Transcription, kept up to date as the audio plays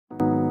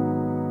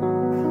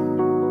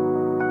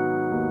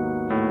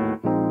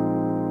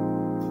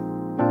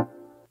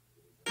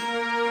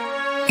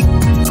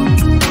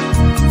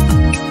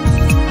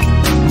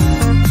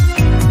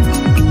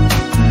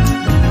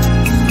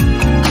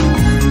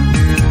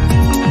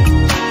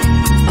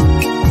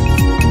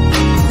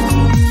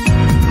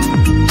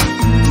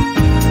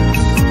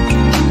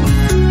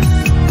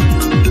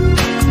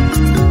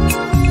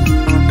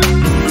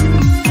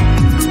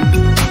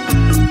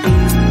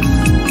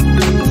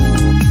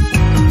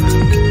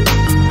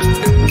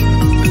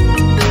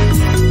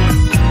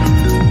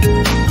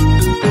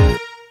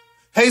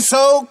a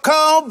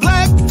so-called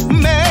black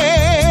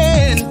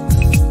man.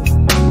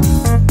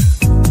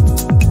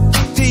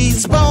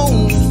 These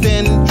bones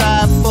been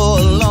dry for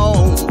a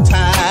long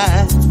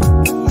time.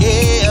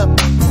 Yeah,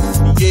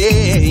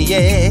 yeah,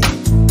 yeah.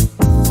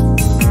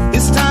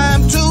 It's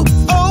time to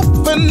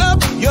open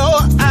up your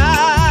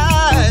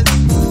eyes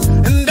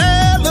and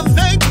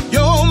elevate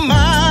your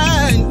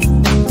mind,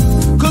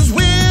 'cause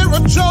we're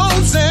a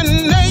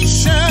chosen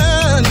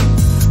nation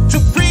to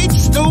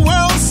preach the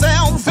world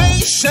salvation.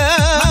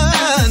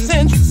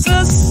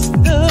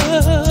 Sister,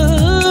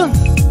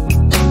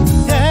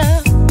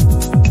 yeah,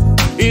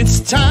 it's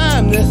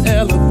time to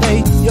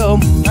elevate your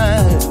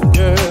mind,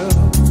 girl.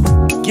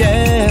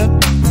 Yeah,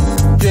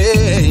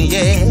 yeah,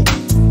 yeah.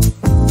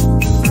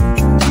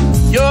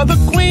 You're the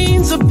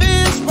queens of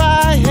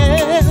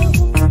Israel,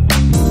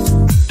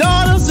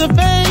 daughters of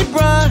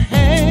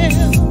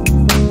Abraham,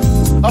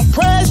 a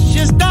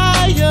precious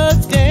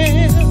diadem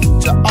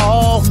to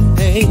all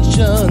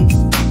nations.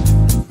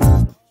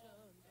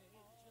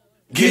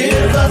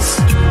 Give us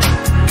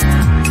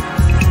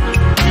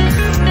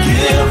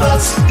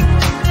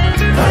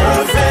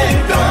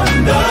perfect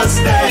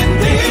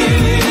understanding.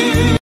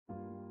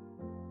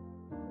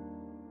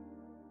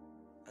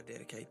 I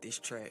dedicate this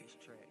track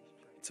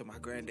to my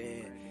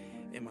granddad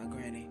and my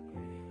granny,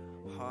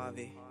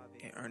 Harvey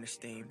and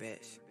Ernestine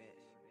Betts.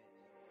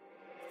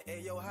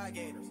 Hey, yo, High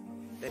Gators.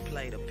 They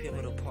played a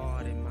pivotal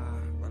part in my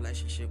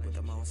relationship with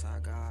the Most High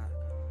God.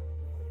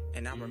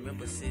 And I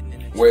remember sitting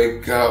in the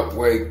Wake up,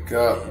 wake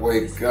up,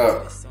 wake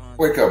up.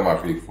 Wake up, my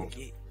people.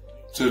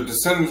 To the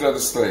descendants of the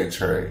slave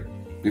trade,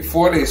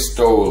 before they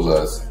stole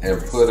us and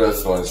put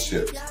us on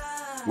ships,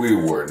 we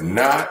were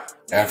not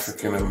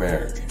African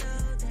American.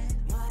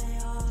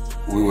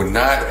 We were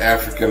not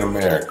African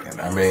American.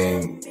 I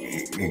mean,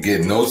 you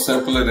get no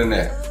simpler than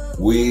that.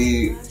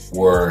 We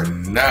were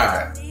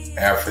not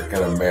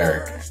African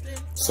American.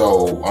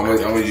 So I'm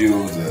gonna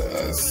use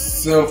a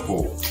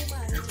simple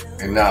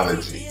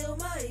analogy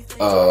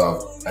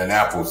of an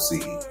apple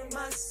seed.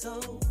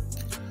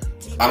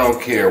 I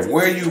don't care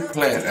where you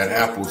plant an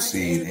apple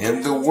seed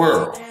in the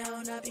world,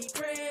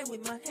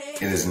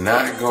 it is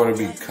not going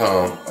to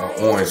become an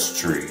orange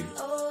tree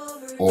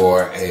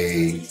or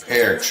a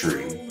pear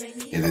tree.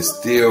 It is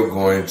still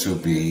going to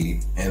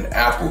be an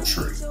apple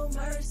tree.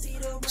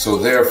 So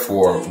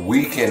therefore,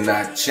 we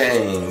cannot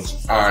change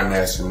our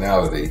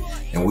nationality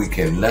and we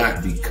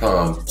cannot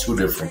become two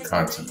different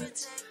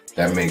continents.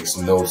 That makes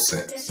no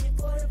sense.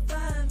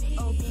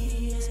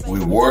 We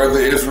were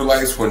the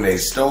Israelites when they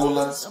stole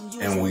us,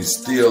 and we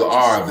still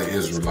are the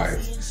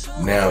Israelites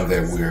now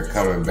that we are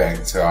coming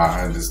back to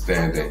our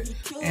understanding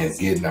and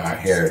getting our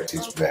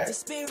heritage back.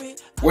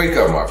 Wake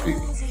up, my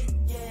people.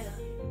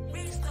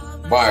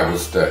 Bible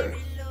study.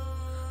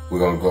 We're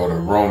going to go to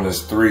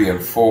Romans 3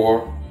 and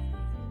 4.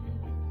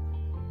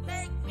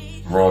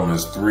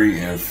 Romans 3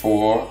 and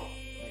 4.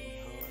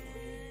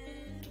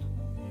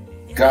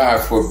 God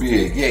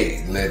forbid,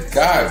 yea, let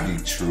God be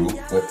true,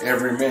 but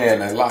every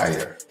man a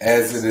liar,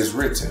 as it is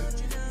written,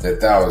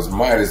 that thou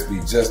mightest be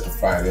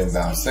justified in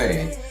thy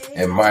saying,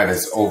 and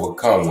mightest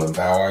overcome when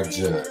thou art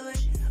judged.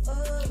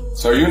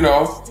 So I'm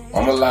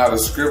going to allow the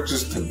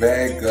scriptures to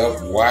back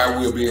up why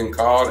we're being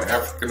called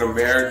African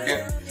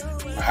American,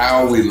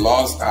 how we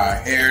lost our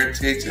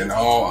heritage and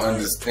all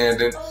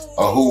understanding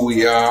of who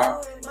we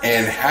are,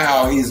 and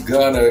how he's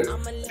going to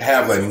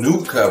have a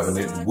new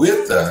covenant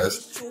with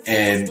us,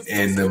 and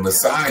the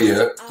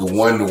Messiah, the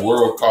one the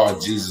world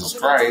called Jesus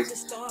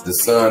Christ, the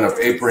son of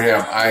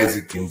Abraham,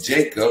 Isaac, and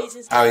Jacob,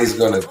 how he's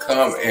going to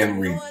come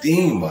and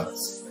redeem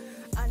us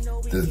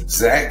the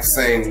exact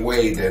same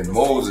way that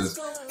Moses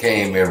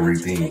came and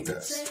redeemed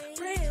us.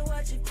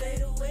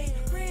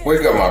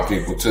 Wake up, my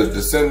people. To the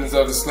descendants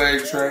of the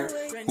slave trade,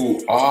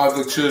 who are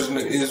the children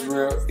of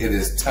Israel, it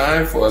is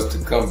time for us to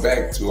come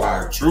back to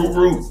our true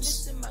roots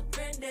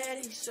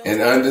and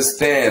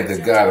understand the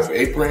God of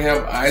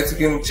Abraham,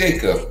 Isaac, and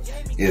Jacob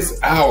is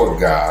our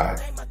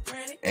God,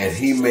 and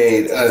he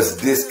made us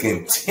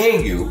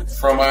discontinue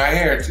from our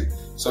heritage.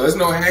 So it's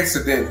no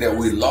accident that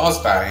we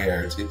lost our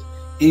heritage.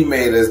 He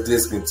made us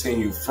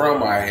discontinue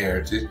from our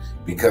heritage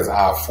because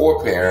our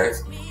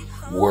foreparents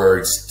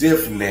were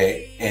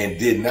stiff-necked and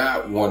did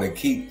not want to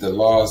keep the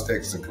laws,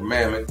 statutes, and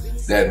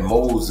commandments that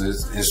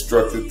Moses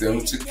instructed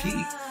them to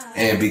keep.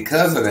 And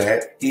because of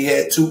that, he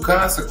had two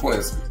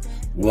consequences.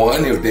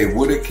 One, if they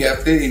would have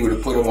kept it, he would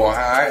have put them on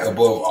high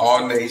above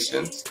all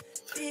nations.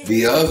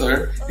 The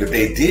other, if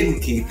they didn't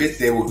keep it,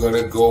 they were going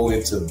to go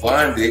into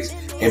bondage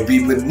and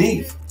be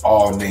beneath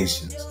all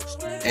nations.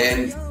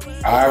 And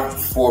our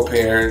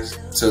foreparents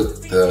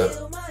took the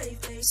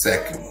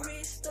second one.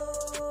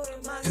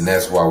 And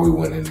that's why we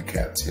went into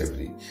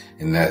captivity.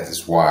 And that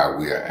is why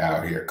we are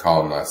out here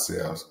calling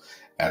ourselves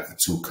at the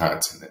two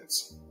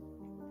continents.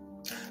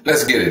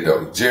 Let's get it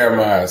though.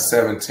 Jeremiah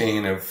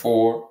 17 and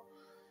 4.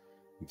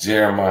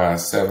 Jeremiah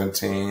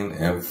 17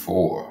 and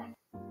 4.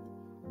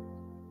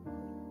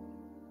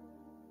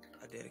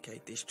 I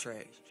dedicate this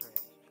track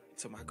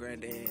to my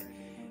granddad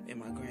and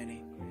my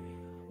granny,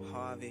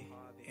 Harvey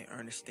and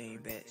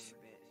Ernestine Betts.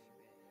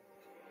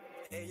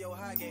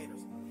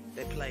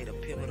 They played a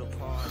pivotal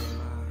part in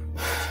my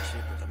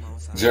relationship with the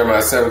Most High.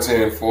 Jeremiah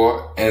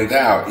 17:4, and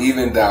thou,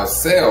 even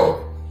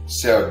thyself,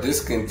 shall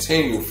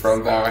discontinue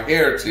from thy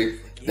heritage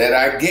that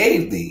I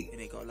gave thee,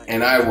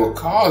 and I will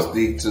cause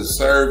thee to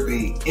serve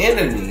the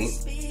enemy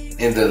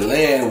in the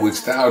land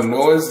which thou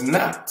knowest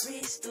not.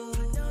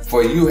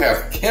 For you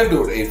have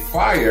kindled a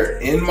fire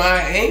in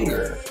my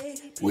anger,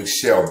 which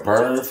shall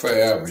burn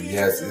forever.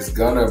 Yes, it's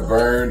gonna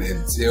burn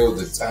until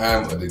the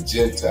time of the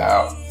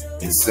Gentile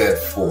is set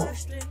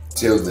forth,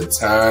 till the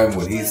time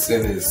when he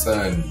sent his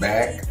son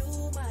back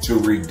to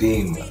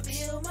redeem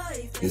us.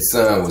 His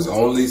son was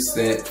only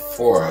sent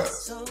for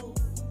us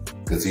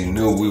because he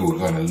knew we were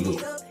going to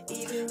lose.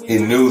 He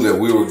knew that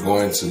we were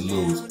going to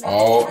lose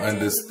all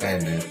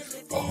understanding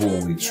of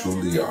who we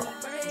truly are.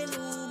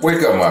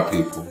 Wake up, my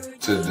people,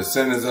 to the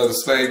descendants of the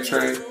slave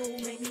trade,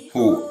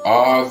 who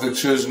are the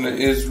children of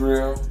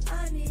Israel.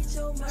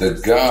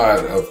 The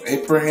God of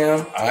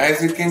Abraham,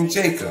 Isaac, and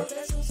Jacob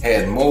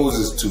had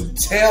Moses to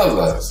tell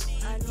us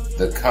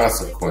the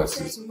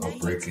consequences of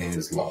breaking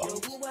his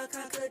laws.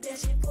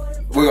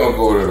 We're going to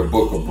go to the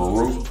book of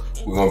Baruch.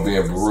 We're going to be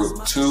in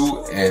Baruch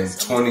 2 and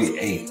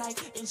 28.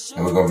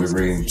 And we're going to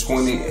be reading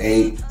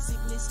 28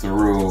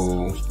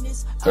 through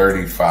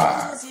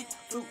 35.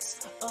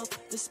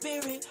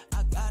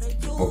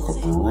 The book of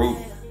Baruch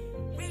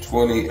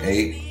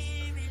 28,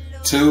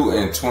 2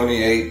 and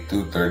 28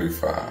 through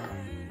 35.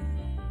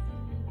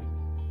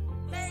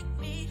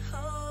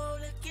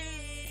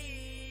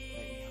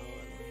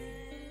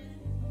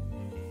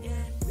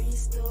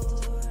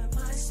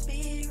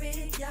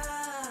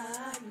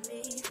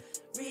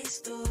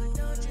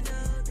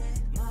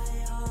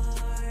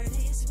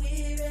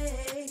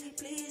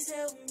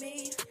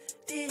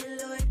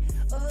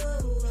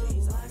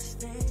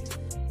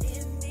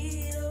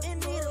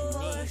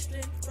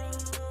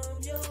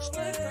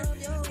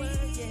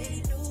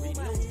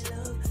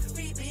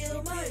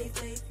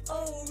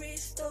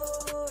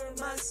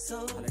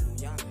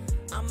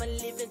 I'm a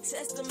living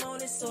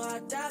testimony, so I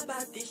die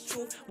by this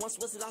truth. Once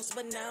was lost,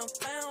 but now I'm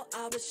found.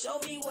 I will show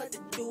me what to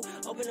do.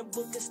 Open a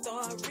book and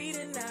start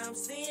reading. Now I'm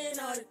seeing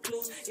all the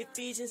clues.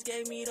 Ephesians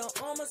gave me the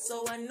armor,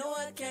 so I know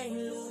I can't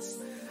lose.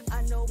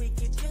 I know we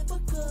get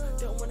difficult.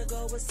 Don't wanna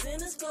go where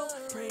sinners go.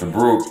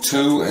 Baruch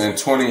 2 and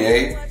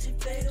 28.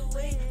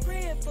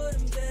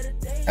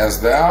 As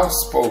thou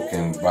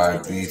spoken by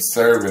the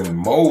servant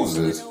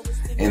Moses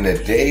in the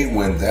day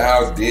when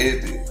thou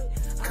did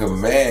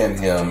command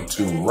him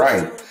to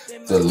write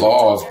the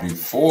laws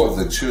before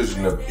the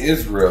children of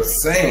Israel,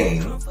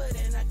 saying,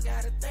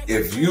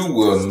 if you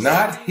will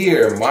not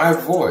hear my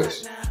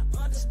voice,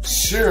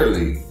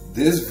 surely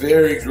this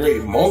very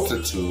great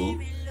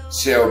multitude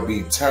shall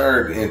be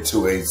turned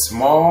into a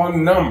small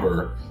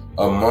number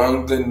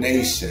among the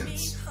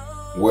nations,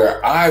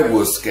 where I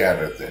will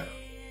scatter them.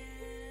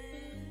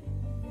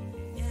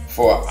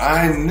 For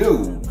I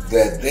knew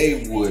that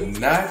they would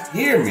not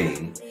hear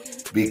me,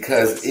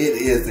 because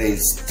it is a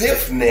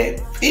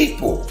stiff-necked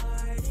people.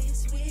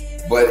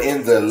 But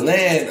in the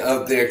land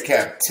of their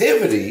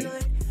captivity,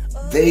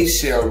 they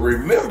shall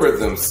remember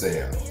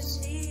themselves.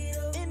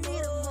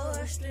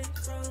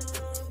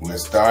 We're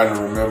starting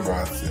to remember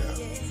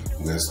ourselves.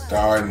 We're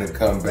starting to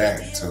come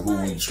back to who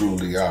we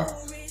truly are.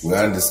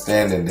 We're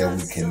understanding that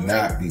we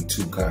cannot be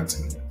two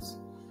continents.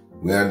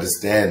 We're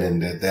understanding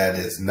that that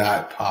is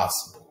not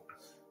possible.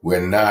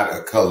 We're not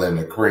a color in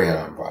a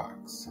crayon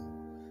box.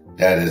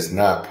 That is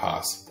not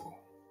possible.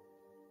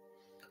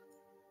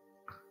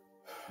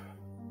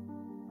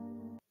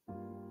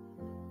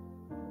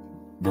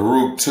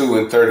 Baruch 2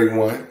 and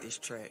 31.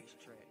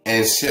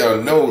 And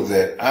shall know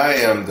that I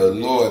am the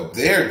Lord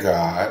their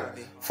God,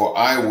 for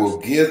I will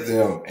give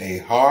them a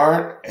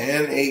heart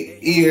and an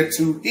ear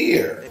to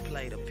hear.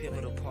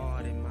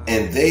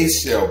 And they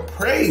shall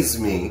praise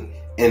me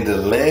in the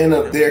land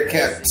of their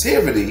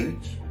captivity,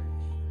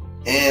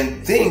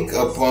 and think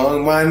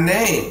upon my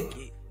name,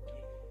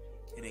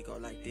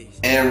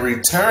 and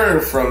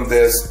return from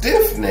their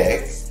stiff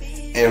neck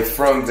and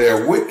from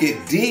their wicked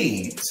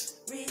deeds,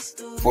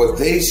 for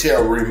they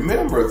shall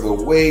remember the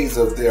ways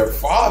of their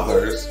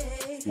fathers,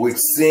 which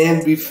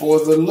sinned before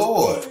the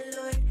Lord.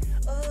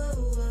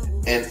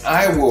 And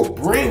I will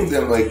bring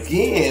them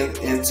again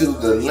into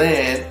the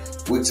land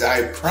which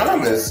I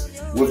promised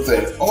with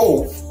an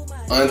oath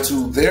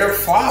unto their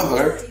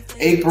father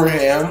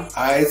Abraham,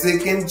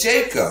 Isaac, and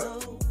Jacob.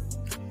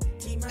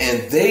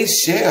 And they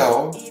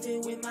shall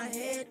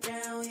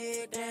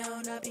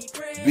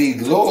be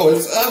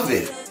lords of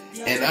it,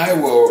 and I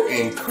will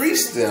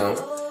increase them,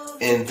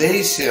 and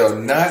they shall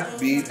not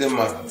be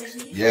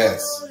demolished.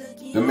 Yes,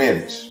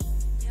 diminished.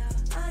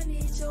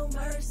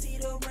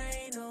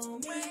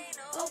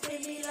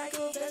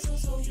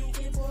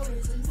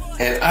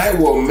 And I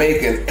will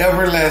make an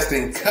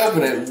everlasting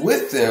covenant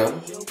with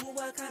them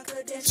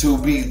to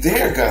be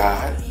their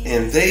God,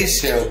 and they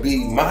shall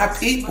be my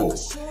people.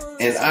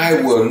 And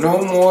I will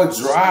no more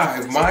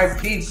drive my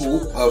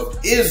people of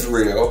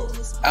Israel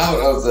out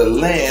of the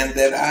land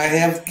that I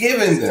have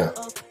given them.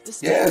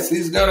 Yes,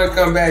 he's going to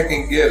come back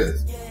and get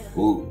us.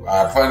 Ooh,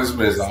 our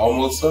punishment is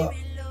almost up.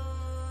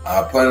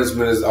 Our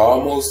punishment is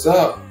almost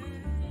up.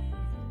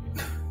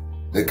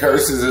 The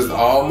curses is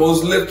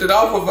almost lifted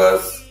off of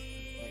us.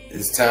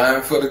 It's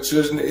time for the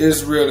children of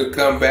Israel to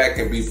come back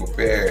and be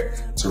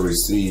prepared to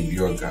receive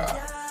your God.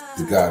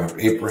 The God of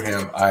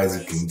Abraham,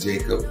 Isaac, and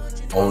Jacob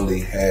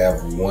only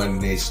have one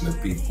nation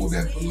of people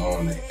that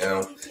belong to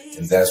him,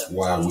 and that's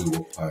why we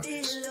were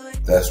punished.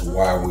 That's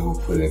why we were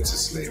put into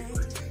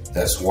slavery.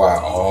 That's why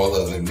all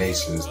other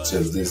nations to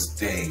this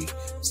day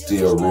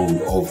still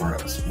rule over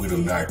us. We do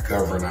not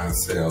govern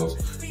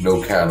ourselves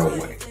no kind of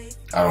way.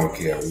 I don't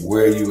care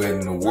where you at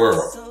in the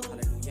world.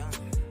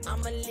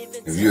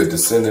 If you're a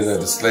descendant of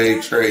the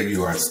slave trade,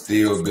 you are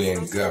still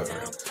being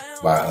governed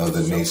by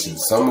other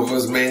nations. Some of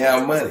us may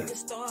have money.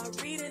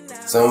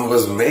 Some of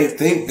us may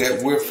think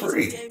that we're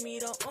free.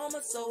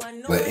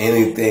 But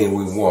anything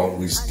we want,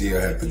 we still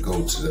have to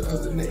go to the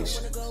other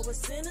nations.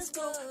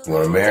 You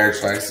want a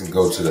marriage license,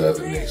 go to the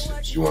other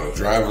nations. You want a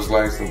driver's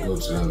license, go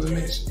to the other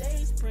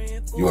nations.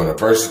 You want a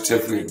birth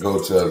certificate,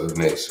 go to other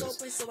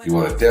nations. You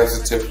want a death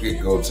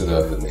certificate, go to the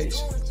other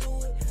nations.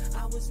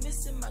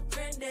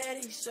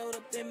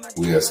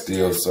 We are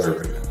still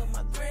serving them.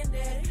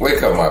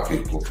 Wake up, my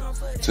people.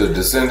 To the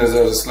descendants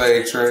of the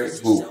slave trade,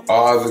 who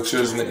are the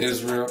children of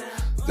Israel,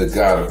 the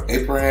God of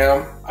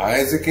Abraham,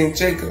 Isaac, and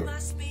Jacob,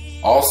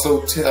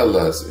 also tell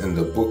us in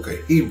the book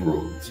of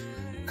Hebrews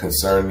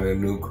concerning the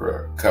new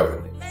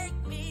covenant.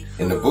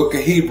 In the book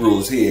of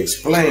Hebrews, he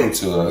explained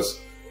to us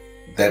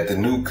that the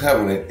new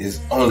covenant is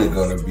only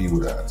going to be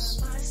with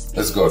us.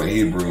 Let's go to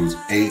Hebrews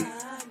 8.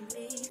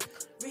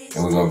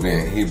 And we're going to be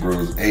in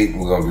Hebrews 8. And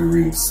we're going to be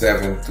reading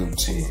 7 through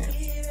 10.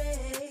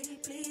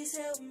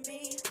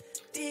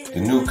 The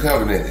new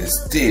covenant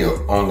is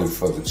still only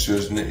for the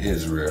children of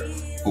Israel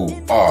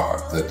who are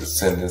the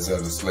descendants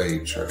of the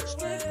slave trade.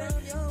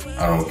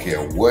 I don't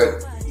care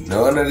what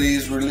none of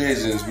these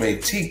religions may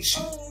teach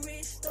you,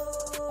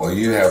 or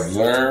you have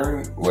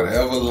learned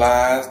whatever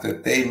lies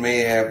that they may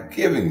have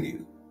given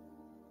you.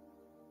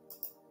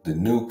 The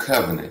new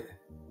covenant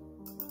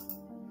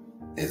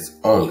is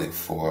only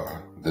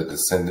for the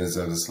descendants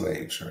of the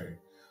slave trade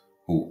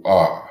who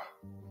are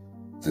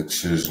the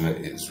children of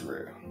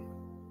Israel.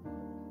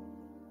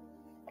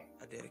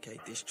 I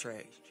dedicate this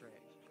track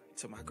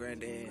to my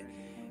granddad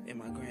and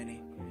my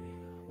granny,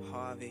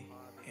 Harvey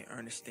and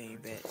Ernestine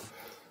Betts.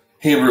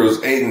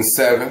 Hebrews 8 and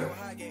 7.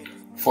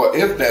 For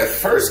if that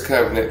first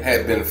covenant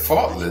had been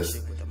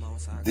faultless,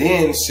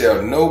 then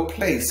shall no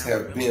place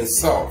have been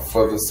sought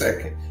for the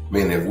second.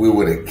 Meaning, if we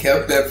would have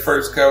kept that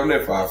first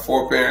covenant, if our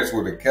foreparents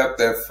would have kept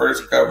that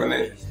first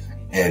covenant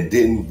and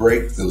didn't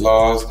break the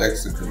laws,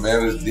 statutes, and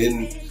commandments,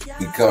 didn't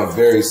become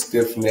very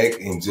stiff-necked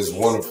and just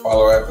want to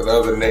follow after the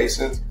other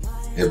nations,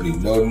 there'd be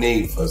no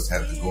need for us to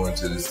have to go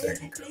into the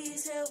second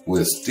covenant.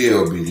 We'll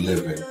still be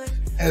living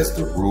as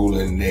the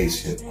ruling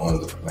nation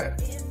on the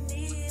planet.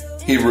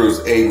 Hebrews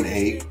 8 and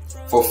 8.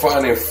 For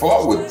finding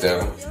fault with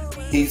them,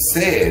 he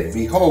said,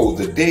 Behold,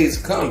 the days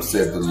come,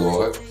 said the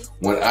Lord,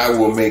 when I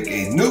will make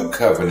a new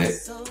covenant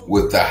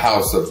with the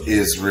house of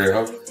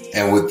Israel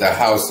and with the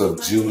house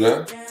of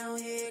Judah.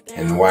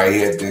 And why he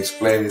had to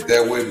explain it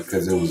that way?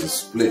 Because it was a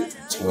split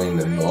between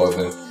the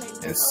northern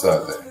and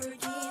southern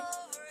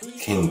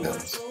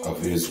kingdoms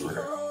of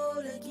Israel.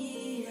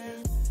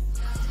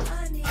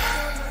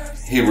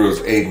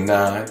 Hebrews 8 and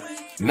 9.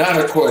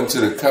 Not according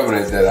to the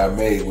covenant that I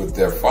made with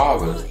their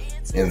fathers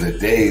in the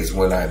days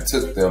when I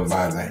took them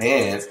by the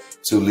hand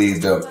to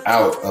lead them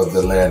out of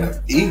the land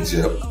of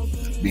Egypt,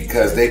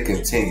 because they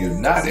continued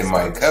not in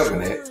my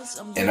covenant,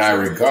 and I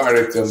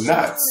regarded them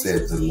not,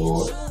 said the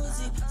Lord.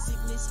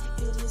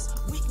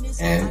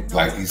 And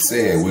like he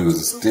said, we was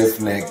a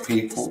stiff-necked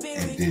people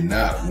and did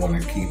not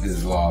want to keep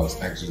his laws,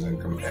 statutes, and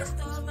commandments.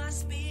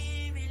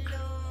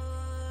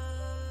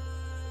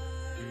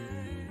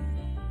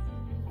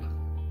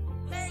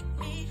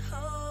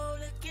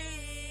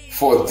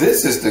 For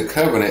this is the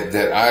covenant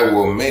that I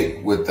will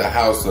make with the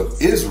house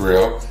of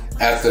Israel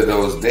after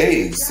those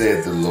days,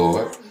 said the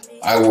Lord.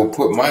 I will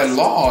put my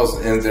laws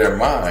in their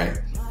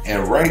mind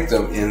and write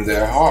them in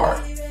their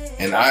heart,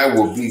 and I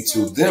will be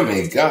to them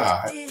a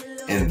God,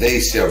 and they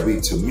shall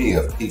be to me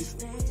a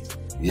people.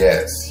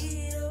 Yes,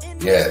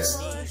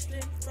 yes.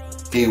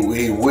 He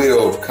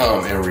will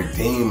come and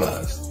redeem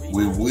us.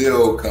 We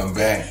will come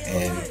back,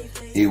 and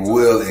he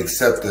will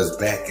accept us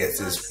back as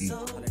his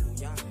people.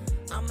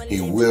 He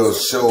will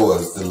show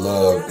us the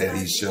love that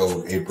he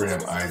showed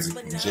Abraham,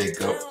 Isaac, and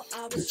Jacob,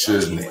 the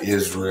children of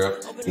Israel.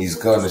 He's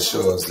going to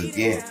show us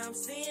again.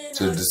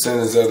 To the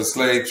descendants of the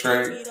slave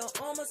trade,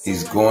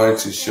 he's going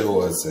to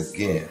show us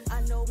again.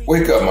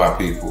 Wake up, my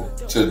people.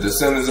 To the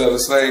descendants of the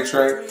slave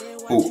trade,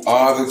 who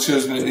are the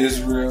children of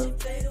Israel,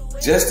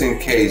 just in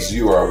case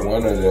you are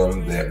one of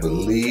them that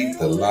believe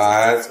the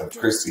lies of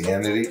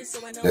Christianity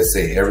that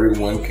say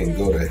everyone can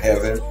go to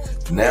heaven,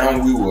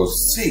 now we will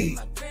see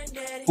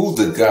who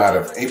the God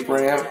of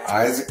Abraham,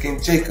 Isaac,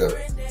 and Jacob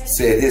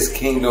said his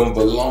kingdom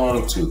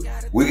belonged to.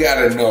 We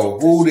got to know,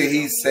 who did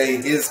he say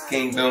his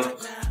kingdom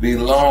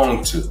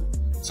belonged to?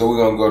 So we're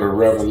going to go to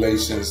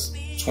Revelations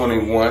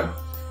 21,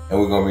 and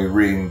we're going to be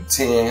reading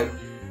 10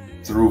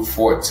 through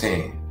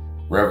 14.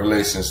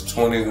 Revelations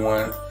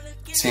 21,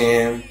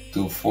 10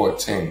 through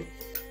 14.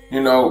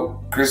 You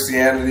know,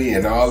 Christianity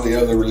and all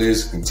the other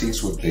religions can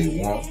teach what they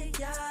want,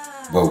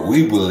 but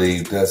we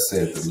believe, thus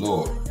said the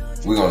Lord.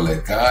 We're going to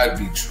let God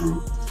be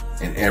true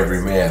and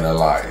every man a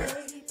liar.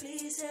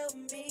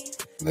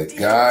 Let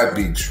God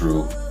be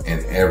true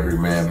and every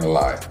man a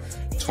liar.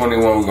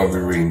 21, we're going to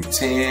be reading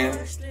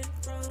 10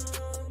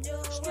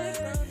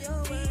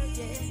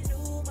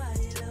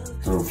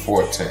 through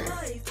 14.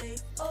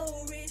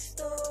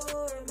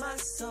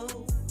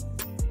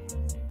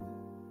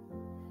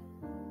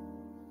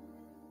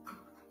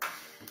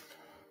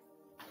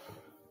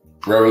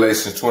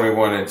 Revelation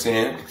 21 and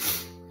 10.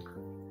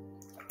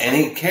 And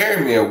he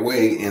carried me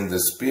away in the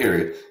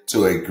spirit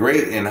to a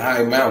great and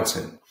high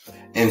mountain,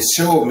 and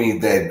showed me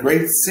that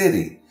great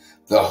city,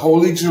 the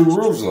holy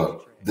Jerusalem,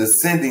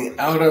 descending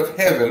out of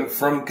heaven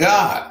from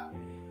God,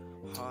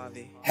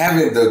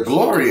 having the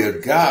glory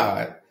of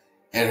God,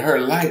 and her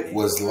light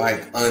was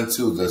like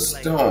unto the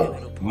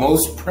stone,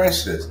 most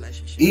precious,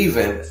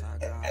 even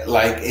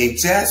like a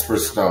jasper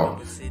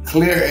stone,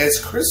 clear as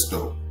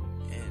crystal,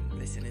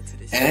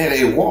 and had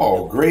a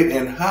wall great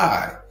and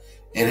high,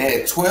 and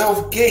had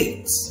 12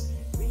 gates,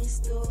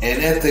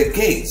 and at the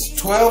gates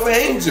 12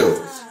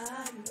 angels,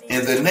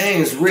 and the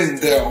names written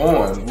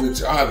thereon,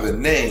 which are the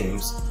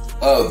names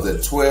of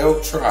the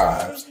 12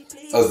 tribes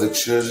of the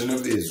children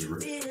of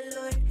Israel.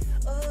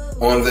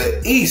 On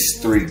the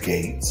east 3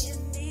 gates,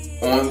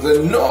 on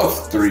the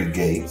north 3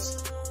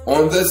 gates,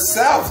 on the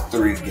south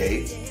 3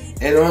 gates,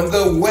 and on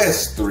the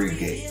west 3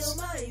 gates.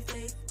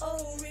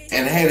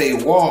 And had a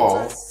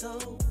wall,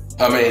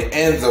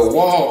 and the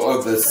wall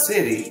of the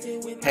city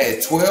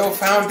had 12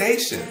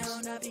 foundations,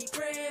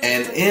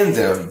 and in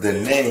them the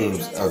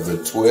names of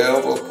the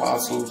 12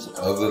 apostles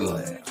of the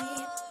Lamb.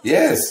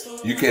 Yes,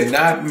 you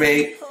cannot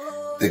make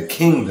the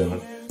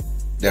kingdom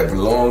that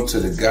belonged to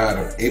the God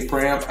of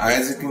Abraham,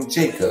 Isaac, and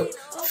Jacob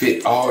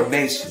fit all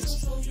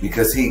nations,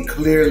 because he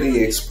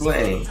clearly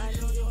explained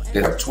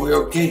there are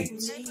 12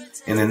 gates,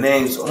 and the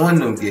names on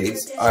them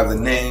gates are the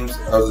names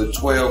of the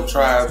 12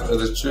 tribes of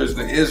the children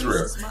of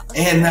Israel.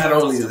 And not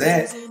only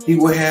that, he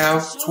will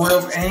have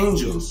 12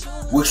 angels,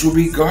 which will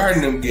be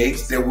guarding them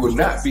gates, that will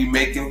not be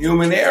making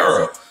human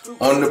error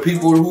on the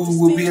people who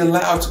will be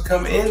allowed to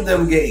come in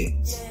them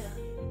gates.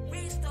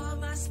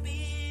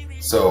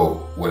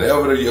 So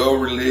whatever your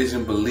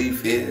religion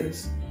belief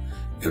is,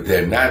 if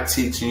they're not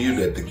teaching you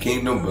that the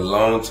kingdom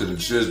belongs to the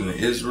children of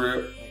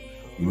Israel,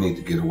 you need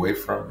to get away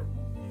from it,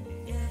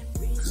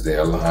 because they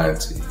are lying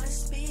to you.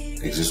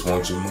 They just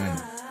want your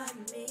money.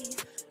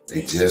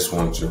 They just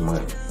want your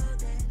money.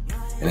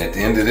 And at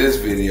the end of this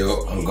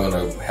video, I'm going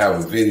to have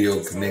a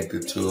video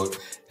connected to it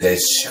that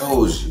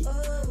shows you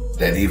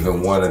that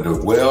even one of the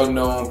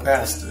well-known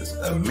pastors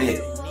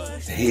admit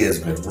that he has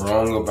been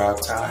wrong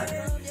about tithing.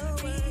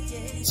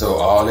 So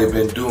all they've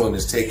been doing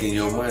is taking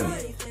your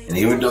money. And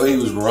even though he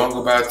was wrong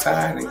about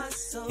tithing,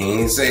 he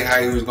didn't say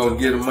how he was going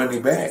to get the money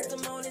back,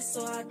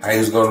 how he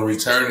was going to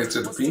return it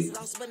to the people.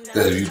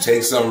 Because if you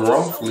take something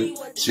wrongfully,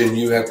 shouldn't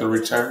you have to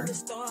return it?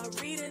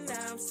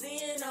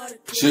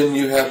 Shouldn't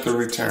you have to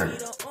return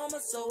it?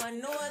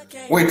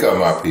 Wake up,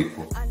 my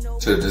people.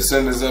 To the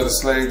descendants of the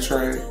slave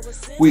trade,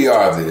 we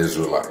are the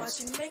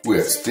Israelites. We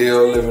are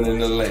still living in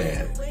the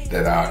land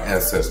that our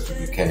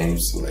ancestors became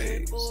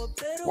slaves.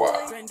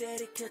 Wow.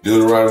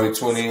 Deuteronomy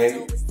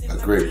 28, a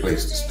great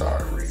place to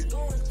start reading.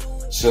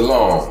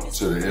 Shalom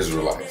to the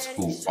Israelites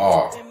who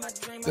are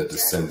the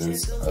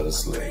descendants of the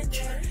slave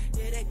trade.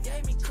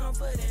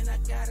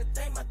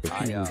 If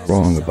he was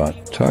wrong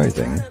about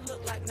tithing,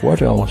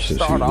 what else is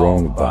he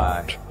wrong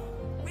about?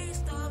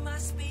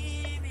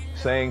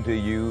 Saying to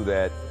you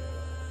that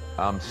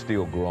I'm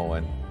still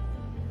growing,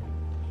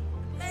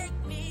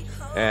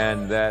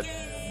 and that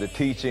the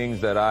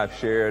teachings that I've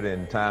shared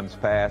in times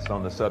past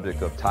on the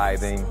subject of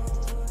tithing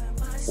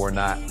were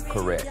not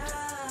correct.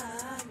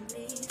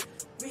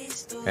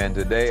 And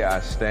today I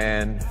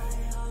stand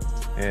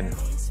in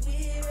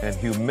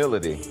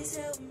humility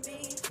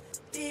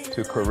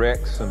to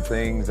correct some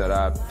things that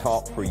I've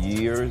taught for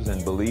years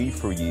and believed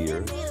for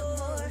years,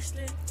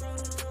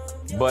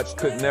 but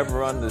could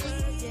never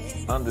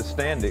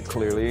understand it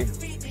clearly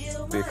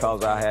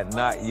because I had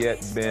not yet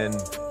been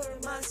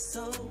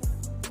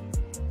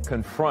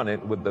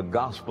confronted with the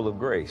gospel of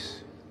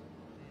grace,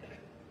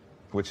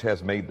 which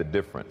has made the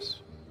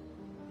difference.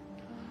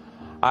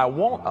 I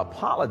won't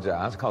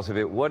apologize, because if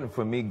it wasn't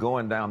for me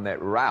going down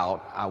that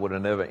route, I would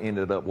have never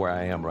ended up where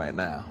I am right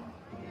now.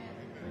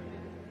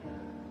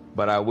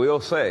 But I will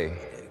say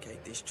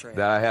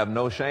that I have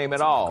no shame at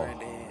all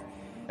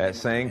at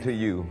saying to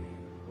you,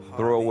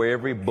 throw away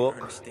every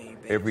book,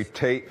 every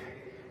tape,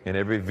 and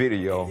every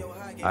video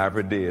I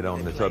ever did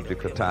on the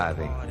subject of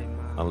tithing,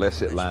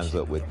 unless it lines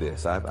up with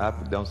this.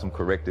 I've done some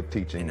corrective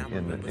teaching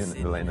in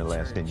the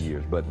last 10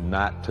 years, but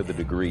not to the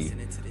degree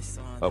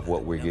of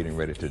what we're getting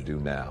ready to do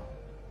now.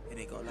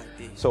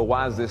 So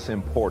why is this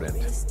important?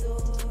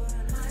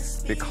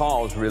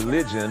 Because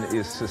religion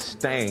is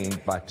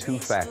sustained by two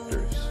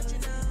factors: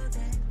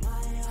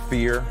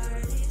 fear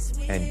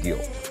and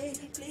guilt.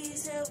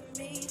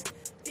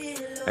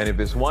 And if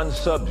it's one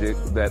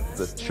subject that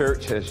the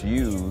church has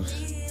used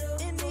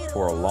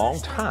for a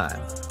long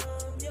time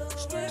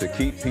to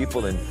keep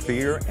people in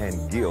fear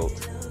and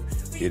guilt,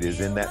 it is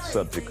in that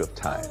subject of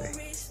tithing.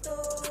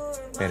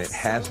 And it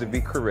has to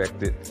be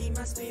corrected,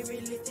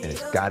 and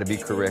it's got to be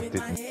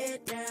corrected.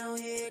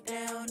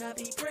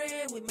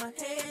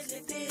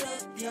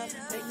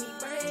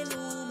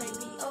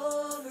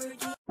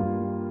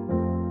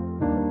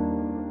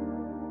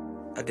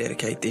 I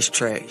dedicate this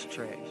track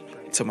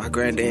to my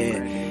granddad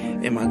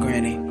and my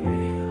granny,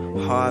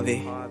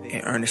 Harvey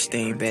and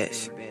Ernestine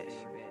Betts.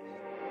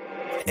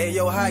 Hey,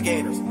 yo, high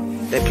gators.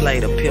 They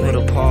played a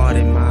pivotal part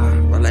in my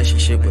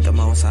relationship with the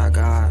Most High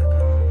God.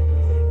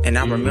 And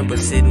I remember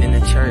sitting in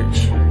the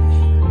church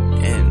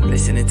and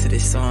listening to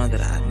this song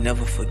that I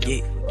never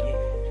forget.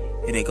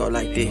 And it go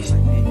like this.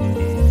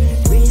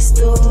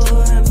 Restore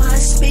my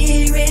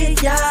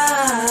spirit,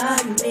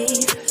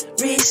 Yahweh.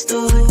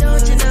 Restore,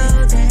 don't you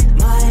know that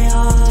my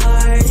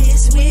heart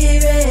is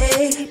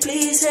weary?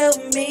 Please help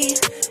me,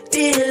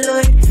 dear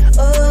Lord.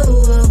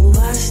 Oh,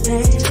 I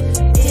stand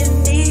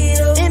in need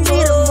of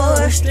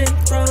more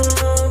strength from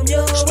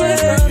your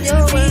word.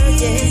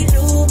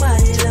 Renew my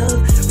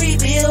love,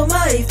 rebuild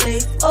my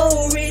faith.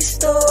 Oh,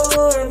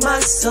 restore my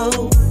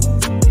soul.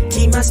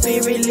 Keep my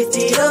spirit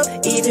lifted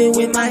up, even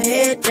with my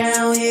head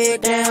down,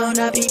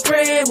 I be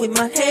praying with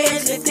my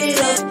hands lifted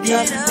up,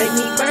 yeah. Make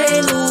me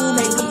brand new,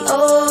 make me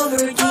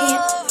over again.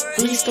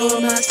 Restore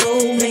my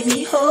soul, make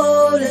me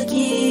whole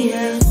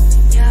again.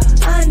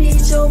 I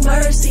need your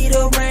mercy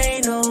to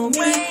rain on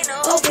me.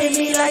 Open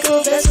me like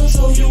a vessel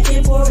so you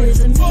can pour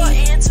into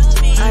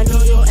me. I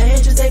know your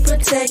angels, they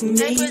protect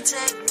me.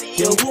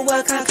 Your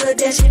Ruach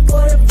HaKodesh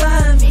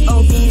fortify me.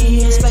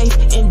 Obedience, faith,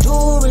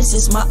 endurance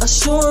is my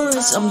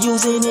assurance. I'm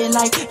using it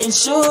like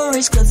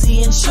insurance, cause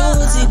he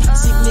insures it.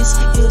 Sickness,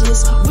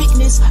 illness,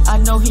 weakness, I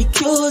know he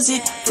cures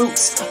it.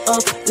 Fruits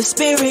of the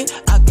spirit,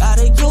 I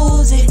gotta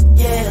use it,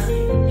 yeah.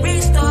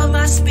 Restore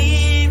my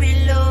spirit,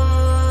 Lord.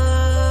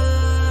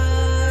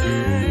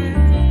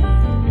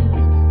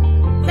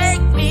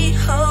 Make me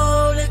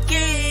whole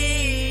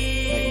again.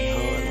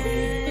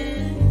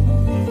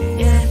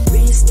 Yeah,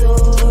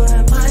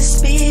 restore my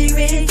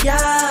spirit,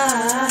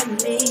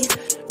 Yahweh.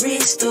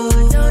 Restore,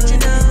 don't you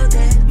know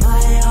that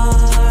my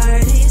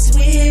heart is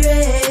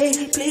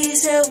weary?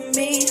 Please help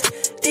me,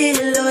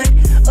 dear Lord.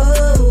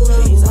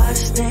 Oh, I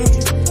stand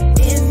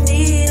in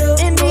need of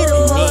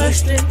more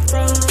strength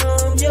from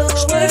your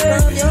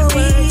word.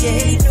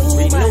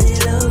 Renew my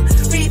love,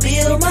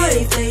 rebuild my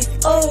faith.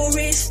 Oh,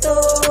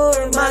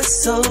 restore my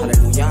soul.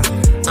 Hallelujah.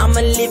 I'm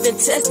a living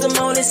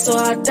testimony, so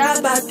I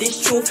die by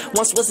this truth.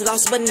 Once was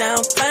lost, but now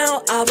I'm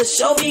found. I will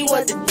show me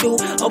what to do.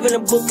 Open a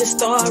book and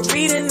start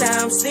reading.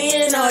 Now I'm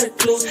seeing all the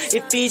clues.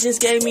 Ephesians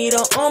gave me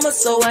the armor,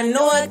 so I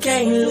know I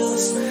can't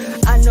lose.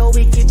 I know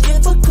we get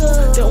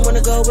difficult. Don't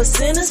wanna go where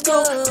sinners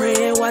go.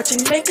 Praying,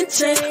 watching, make a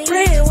change.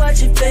 Praying,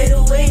 watching, fade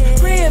away.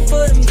 Praying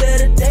for them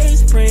better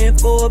days. Praying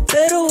for a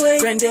better way.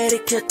 Granddaddy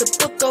kept the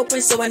book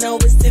open, so I know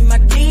it's in my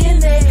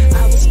DNA.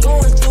 I was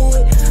going through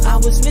it. I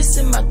was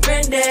missing my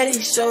granddaddy.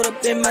 He showed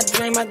up in my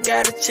dream. I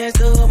got a chance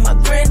to hug my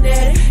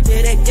granddaddy.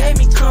 Yeah, that gave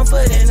me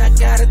comfort, and I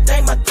gotta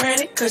thank my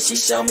granny, cause she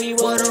showed me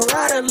what a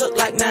rider look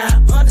like. Now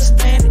I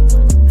understand it.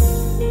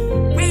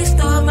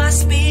 Restore my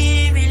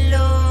spirit,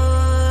 Lord.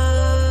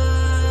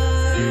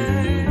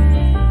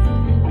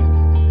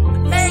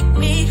 Make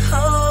me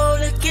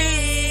whole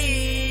again.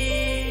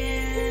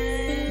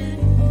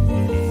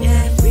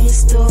 Yeah,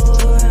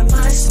 restore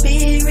my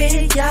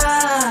spirit,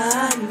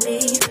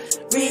 Yahweh.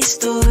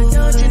 Restore,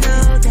 don't you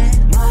know that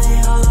my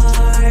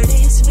heart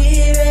is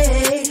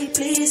weary?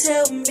 Please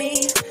help me,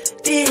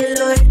 dear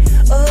Lord.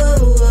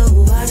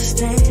 Oh, I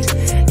stand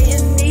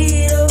in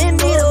need of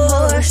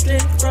more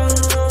strength from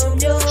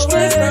your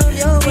word.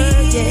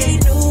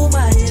 Renew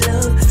my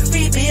love,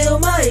 rebuild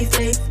my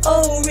faith.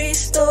 Oh,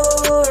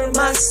 restore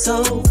my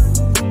soul.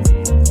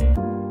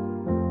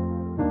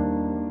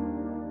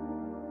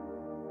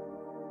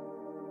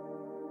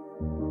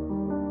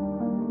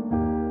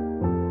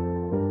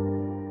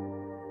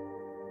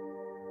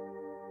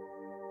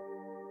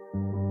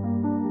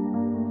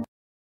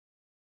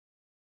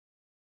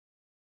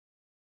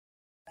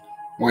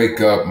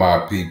 Wake up, my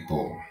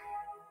people.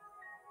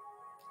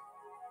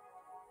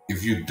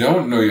 If you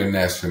don't know your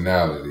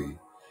nationality,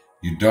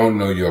 you don't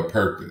know your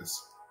purpose.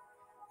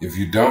 If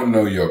you don't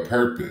know your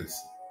purpose,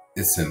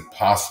 it's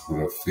impossible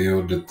to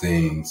feel the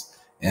things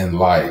in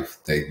life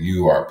that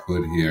you are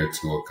put here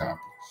to accomplish.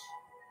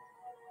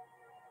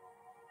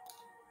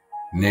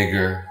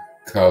 Nigger,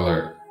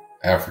 colored,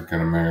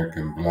 African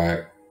American,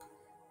 black,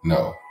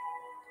 no,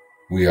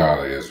 we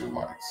are the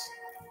Israelites.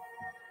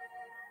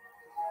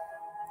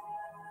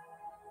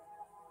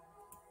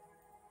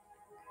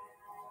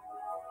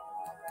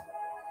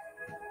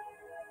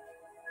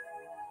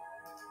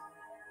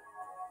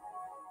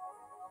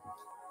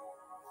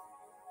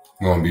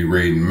 I'm going to be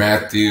reading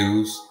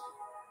Matthew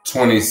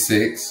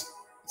 26,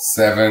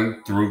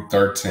 7 through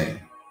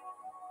 13.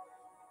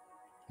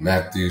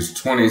 Matthew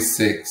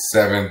 26,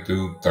 7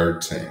 through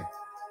 13.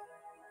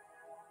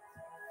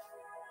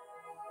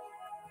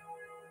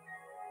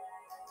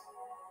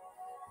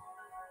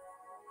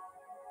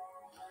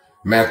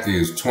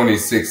 Matthew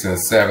 26 and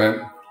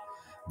 7.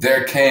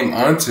 There came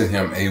unto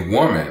him a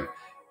woman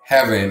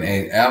having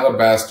an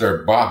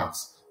alabaster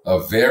box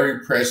of very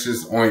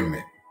precious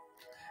ointment,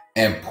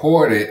 and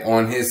poured it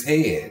on his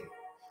head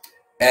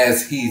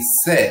as he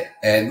sat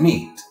at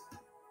meat.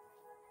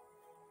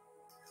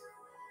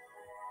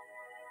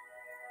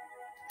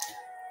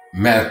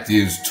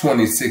 Matthew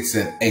 26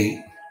 and 8.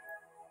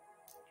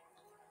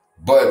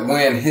 But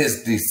when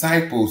his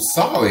disciples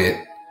saw it,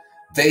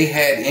 they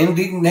had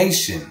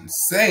indignation,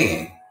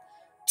 saying,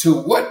 to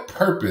what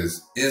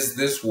purpose is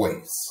this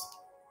waste?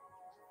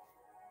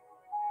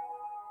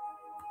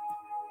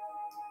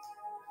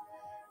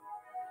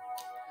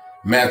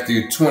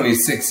 Matthew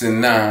 26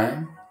 and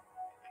 9.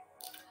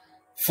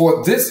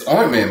 For this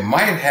ointment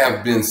might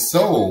have been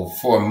sold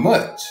for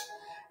much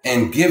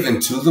and given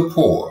to the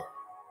poor.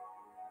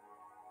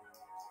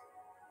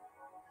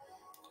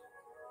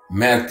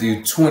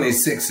 Matthew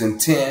 26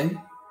 and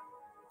 10.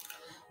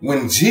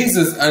 When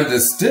Jesus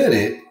understood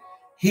it,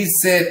 he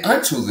said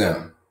unto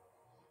them,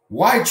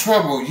 why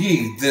trouble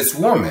ye this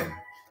woman?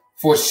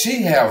 For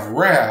she hath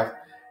wrought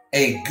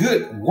a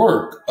good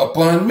work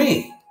upon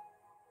me.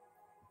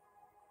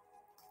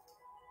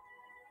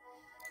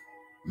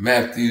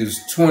 Matthew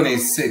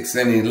 26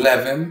 and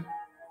 11.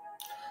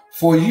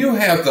 For you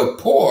have the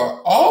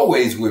poor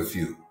always with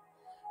you,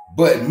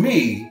 but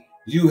me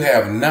you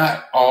have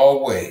not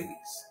always.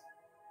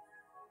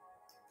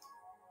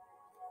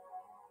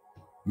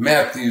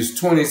 Matthew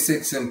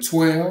 26 and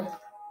 12.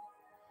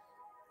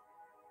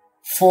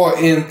 For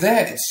in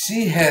that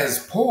she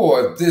has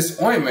poured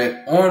this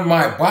ointment on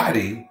my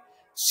body,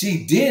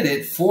 she did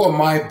it for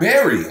my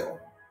burial.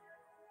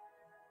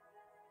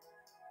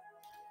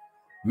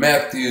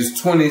 Matthew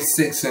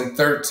 26 and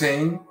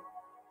 13.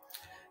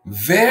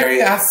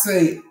 Verily I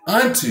say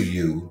unto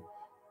you,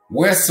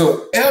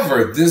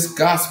 wheresoever this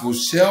gospel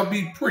shall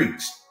be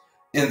preached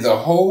in the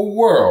whole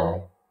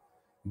world,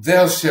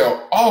 there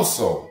shall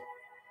also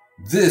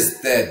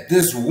that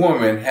this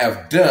woman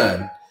have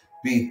done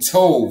be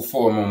told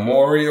for a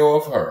memorial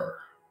of her.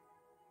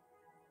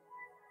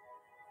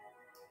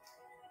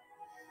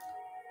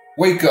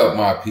 Wake up,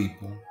 my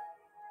people.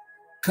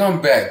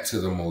 Come back to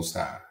the Most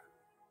High,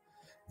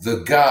 the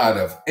God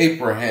of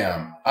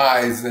Abraham,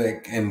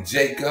 Isaac, and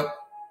Jacob.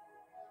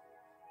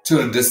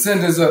 To the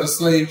descendants of the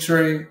slave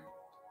trade,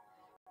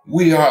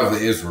 we are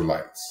the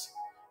Israelites.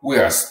 We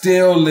are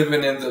still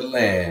living in the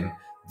land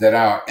that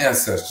our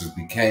ancestors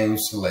became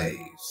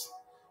slaves.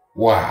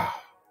 Wow.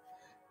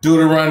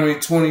 Deuteronomy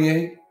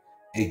 28,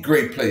 a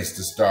great place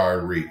to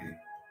start reading.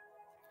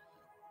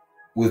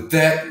 With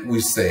that, we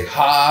say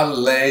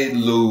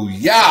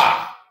hallelujah.